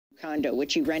condo,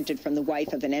 which he rented from the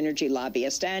wife of an energy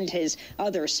lobbyist, and his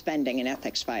other spending and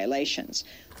ethics violations.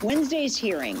 Wednesday's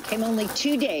hearing came only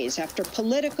 2 days after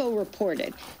Politico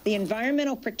reported the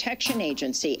Environmental Protection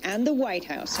Agency and the White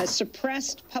House has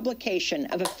suppressed publication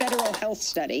of a federal health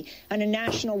study on a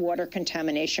national water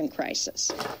contamination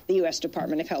crisis. The U.S.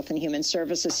 Department of Health and Human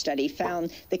Services study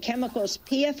found the chemicals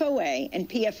PFOA and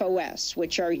PFOS,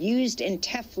 which are used in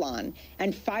Teflon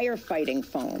and firefighting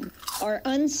foam, are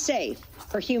unsafe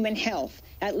for human health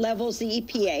at levels the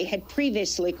EPA had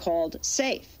previously called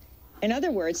safe. In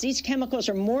other words, these chemicals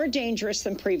are more dangerous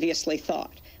than previously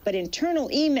thought. But internal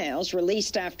emails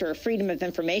released after a Freedom of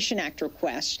Information Act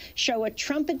request show a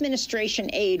Trump administration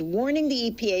aide warning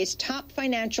the EPA's top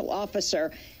financial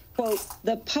officer, quote,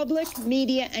 the public,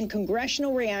 media, and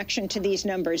congressional reaction to these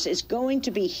numbers is going to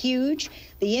be huge.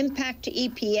 The impact to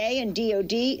EPA and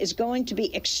DOD is going to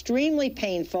be extremely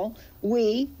painful.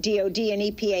 We, DOD and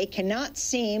EPA, cannot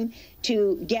seem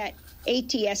to get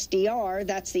ATSDR,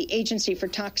 that's the Agency for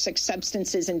Toxic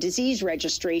Substances and Disease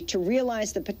Registry, to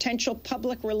realize the potential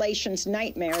public relations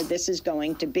nightmare this is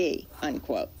going to be,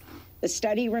 unquote. The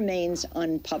study remains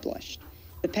unpublished.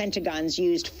 The Pentagon's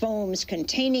used foams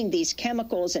containing these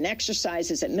chemicals in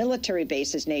exercises at military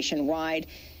bases nationwide.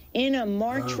 In a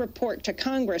March report to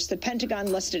Congress, the Pentagon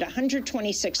listed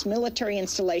 126 military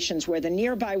installations where the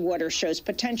nearby water shows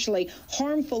potentially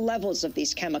harmful levels of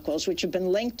these chemicals, which have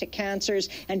been linked to cancers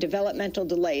and developmental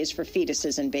delays for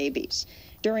fetuses and babies.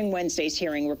 During Wednesday's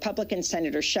hearing, Republican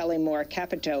Senator Shelley Moore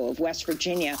Capito of West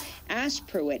Virginia asked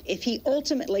Pruitt if he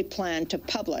ultimately planned to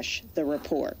publish the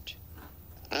report.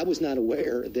 I was not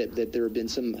aware that there had been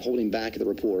some holding back of the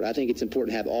report. I think it's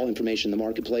important to have all information in the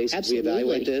marketplace as we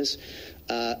evaluate this.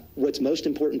 What's most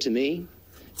important to me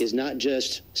is not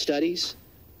just studies.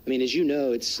 I mean, as you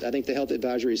know, I think the health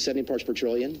advisory is 70 parts per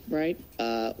trillion, right?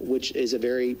 Which is a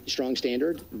very strong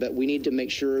standard. But we need to make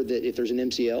sure that if there's an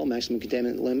MCL, maximum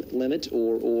contaminant limit,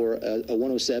 or a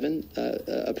 107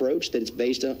 approach, that it's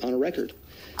based on a record.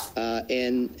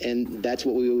 And that's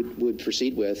what we would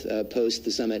proceed with post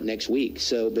the summit next week.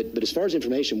 So, but as far as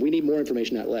information, we need more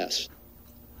information, not less.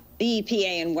 The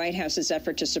EPA and White House's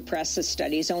effort to suppress the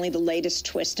study is only the latest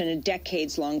twist in a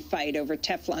decades-long fight over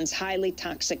Teflon's highly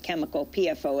toxic chemical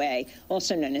PFOA,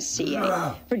 also known as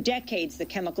CA. For decades, the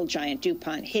chemical giant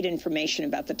DuPont hid information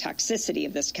about the toxicity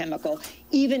of this chemical,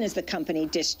 even as the company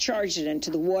discharged it into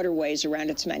the waterways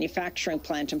around its manufacturing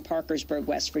plant in Parkersburg,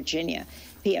 West Virginia.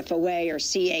 PFOA, or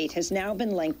C8, has now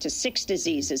been linked to 6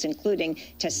 diseases, including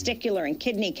testicular and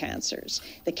kidney cancers.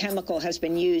 The chemical has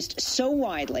been used so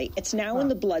widely, it's now in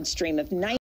the bloodstream of 90